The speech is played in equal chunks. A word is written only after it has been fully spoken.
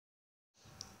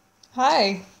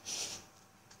Hi,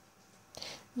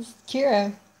 this is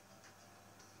Kira.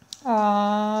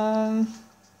 Um,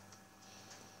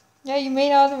 yeah, you may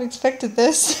not have expected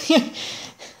this.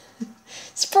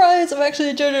 Surprise! I'm actually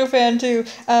a JoJo fan too.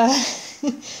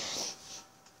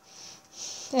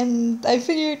 And I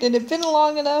figured it had been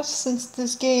long enough since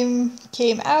this game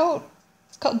came out.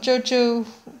 It's called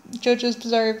JoJo's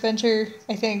Bizarre Adventure,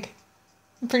 I think.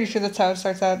 I'm pretty sure that's how it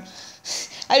starts out.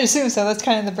 I'd assume so. That's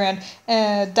kind of the brand.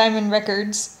 Diamond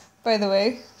Records, by the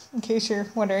way, in case you're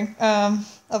wondering.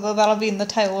 Although that'll be in the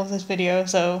title of this video,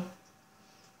 so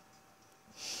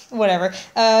whatever.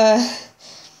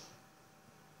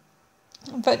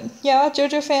 But yeah,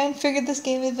 JoJo fan, figured this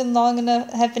game had been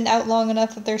out long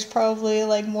enough that there's probably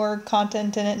like more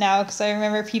content in it now. Because I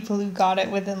remember people who got it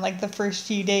within like the first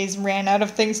few days ran out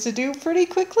of things to do pretty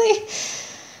quickly.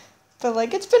 But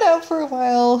like it's been out for a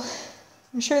while.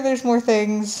 I'm sure there's more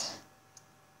things.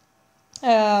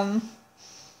 And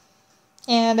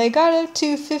I got up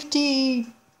to 50.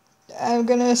 I'm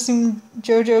gonna assume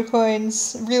JoJo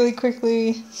coins really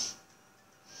quickly.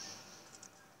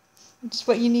 It's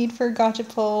what you need for a gacha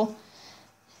pull.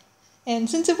 And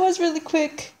since it was really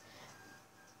quick,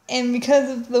 and because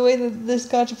of the way that this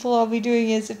gacha pull I'll be doing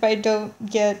is if I don't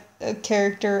get a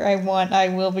character I want, I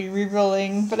will be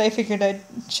re-rolling, but I figured I'd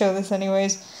show this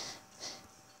anyways.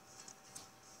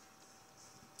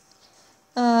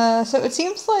 So it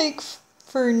seems like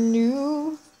for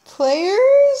new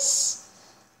players,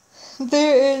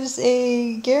 there is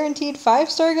a guaranteed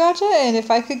 5-star gacha, and if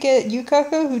I could get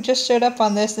Yukako, who just showed up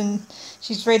on this, and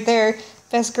she's right there,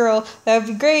 best girl, that would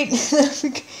be great.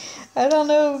 I don't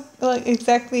know like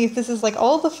exactly if this is like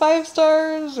all the 5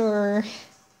 stars or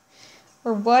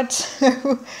what.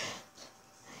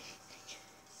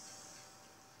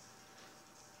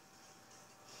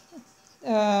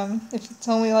 If it's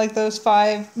only like those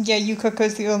 5, yeah,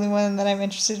 Yukako's the only one that I'm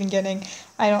interested in getting.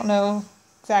 I don't know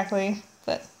exactly,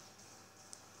 but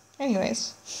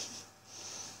anyways.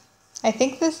 I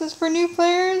think this is for new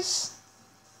players.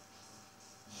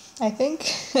 I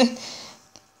think.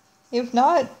 If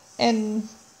not, and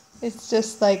it's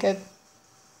just like a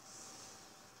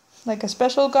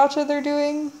special gacha they're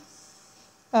doing.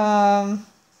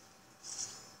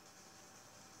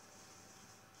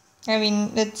 I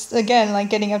mean, it's again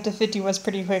like getting up to 50 was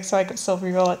pretty quick, so I could still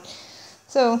reroll it.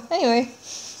 So anyway,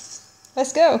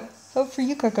 let's go. Hope for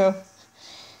you, Coco.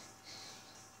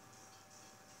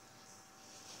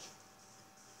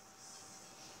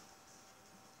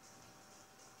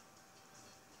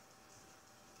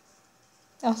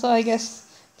 Also, I guess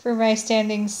for my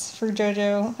standings for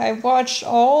JoJo, I watched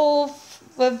all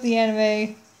of the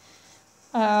anime,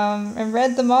 and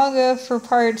read the manga for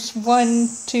parts 1,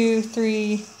 2,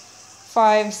 3,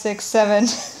 5, 6, 7.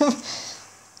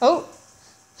 Oh!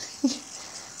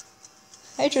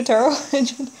 Hey, Jotaro.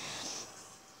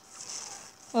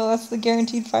 Well, that's the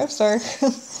guaranteed 5-star.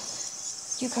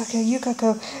 Yukako,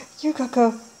 Yukako,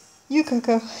 Yukako,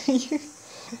 Yukako.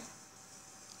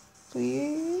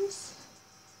 Please?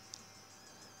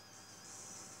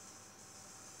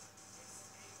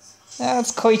 Oh,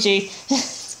 it's Koichi.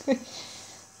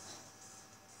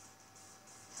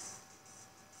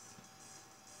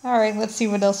 Alright, let's see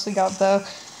what else we got, though.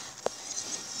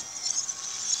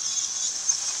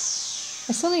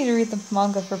 I still need to read the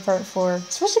manga for part 4,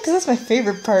 especially because that's my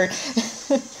favorite part.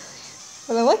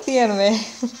 But I like the anime.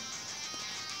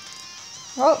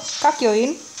 Oh,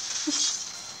 Kakyoin.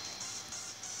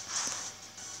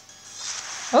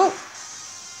 Oh!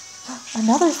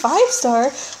 Another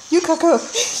 5-star? Yukako!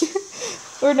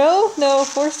 Or no,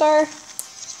 4-star?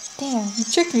 Damn, you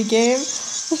tricked me, game.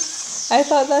 I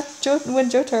thought that when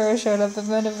Jotaro showed up, it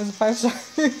meant it was a 5-star.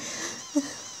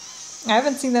 I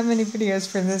haven't seen that many videos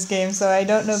for this game, so I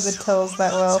don't know the tells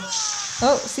that well.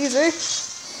 Oh, Caesar!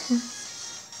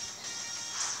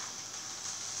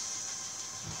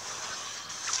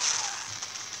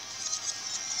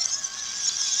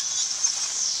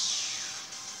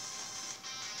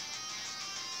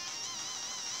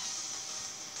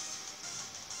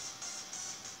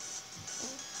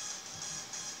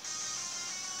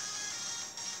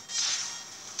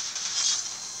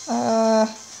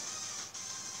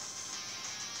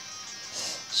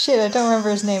 Shit, I don't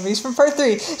remember his name, but he's from part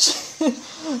 3.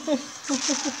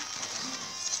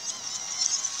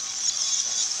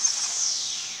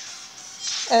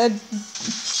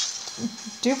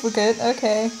 Duplicate,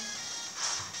 okay.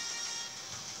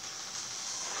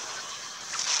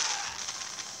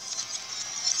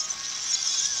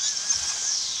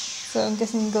 So I'm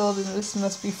guessing gold, this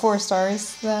must be 4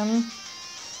 stars then.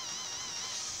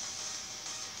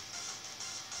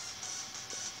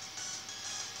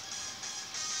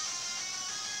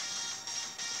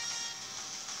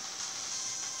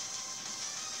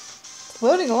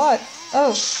 loading a lot.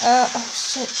 Oh, oh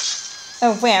shit.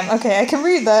 Oh, wham. Okay, I can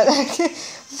read that.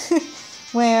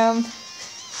 Wham.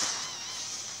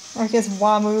 I guess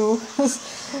Wamu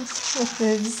what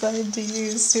they decided to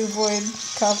use to avoid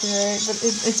copyright, but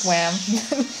it's wham.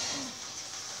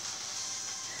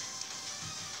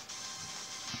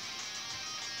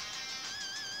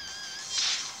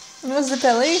 Was the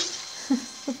belly?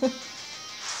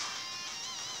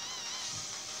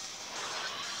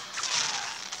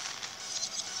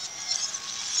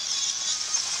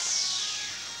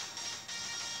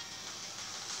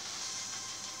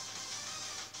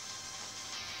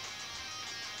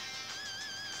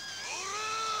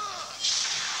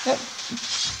 Yep.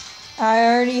 I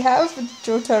already have a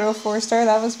Jotaro 4-star.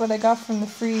 That was what I got from the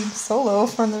free solo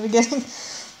from the beginning.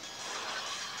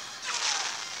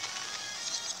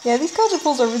 Yeah, these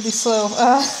catapults are really slow,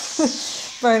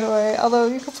 by the way. Although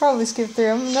you could probably skip through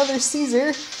them. Another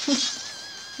Caesar,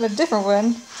 but a different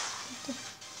one.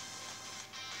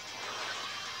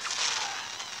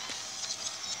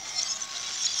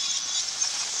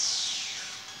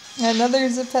 Another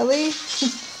Zappelli.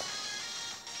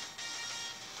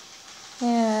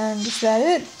 And is that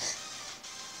it?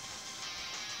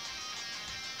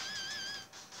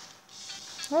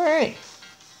 Alright.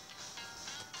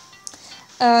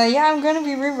 Yeah, I'm gonna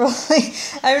be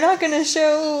rerolling. I'm not gonna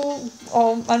show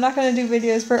I'm not gonna do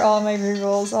videos for all my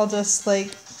rerolls. I'll just,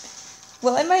 like,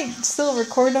 well, I might still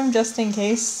record them just in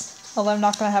case. Although I'm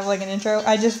not gonna have, like, an intro.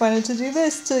 I just wanted to do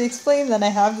this to explain that I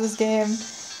have this game.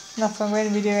 That's what I'm going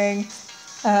to be doing.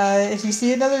 If you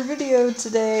see another video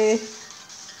today,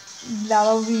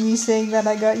 that'll be me saying that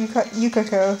I got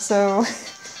Yukako, so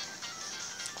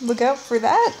look out for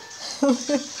that.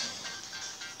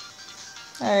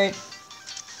 Alright.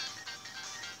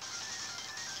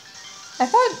 I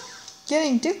thought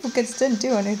getting duplicates didn't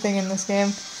do anything in this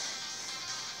game.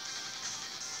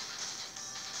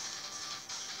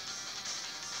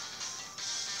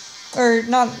 Or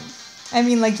not, I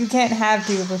mean, like, you can't have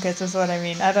duplicates is what I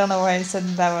mean. I don't know why I said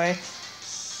it that way.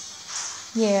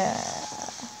 Yeah.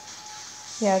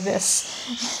 Yeah, this.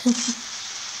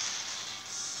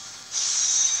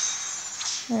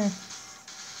 There.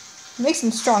 Makes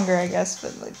them stronger, I guess,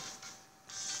 but, like,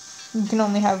 you can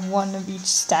only have one of each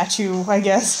statue, I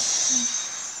guess.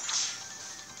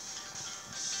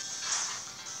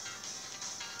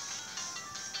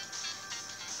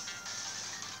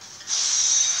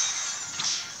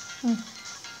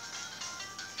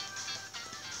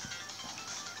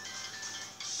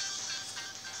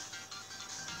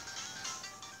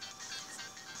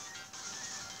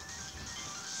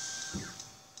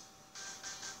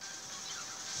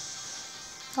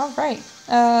 Alright,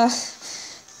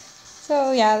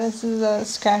 so yeah, this is a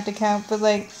scrapped account, but,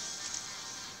 like,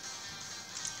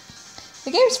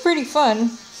 the game's pretty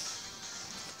fun.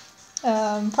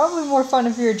 Probably more fun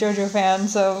if you're a JoJo fan,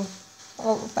 so,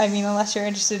 well, I mean, unless you're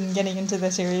interested in getting into the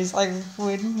series, I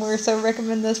would more so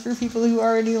recommend this for people who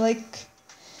already like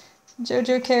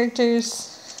JoJo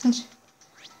characters.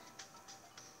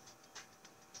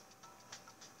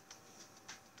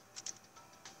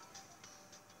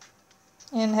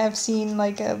 And have seen,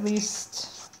 like, at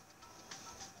least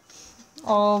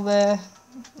all the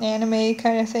anime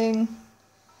kind of thing.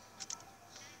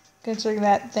 Considering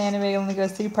that the anime only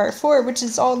goes through part 4, which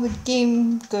is all the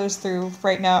game goes through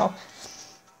right now.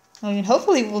 I mean,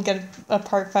 hopefully we'll get a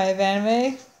part 5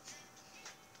 anime.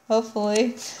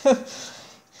 Hopefully.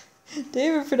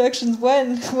 David Productions,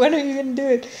 when? When are you gonna do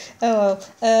it? Oh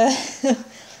well.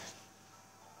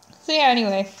 So yeah,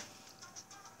 anyway.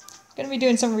 Gonna be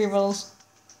doing some rerolls.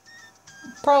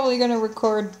 Probably gonna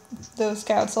record those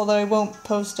scouts, although I won't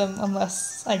post them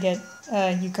unless I get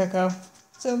Yukako.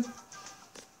 So,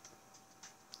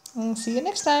 I'll see you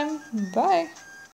next time. Bye!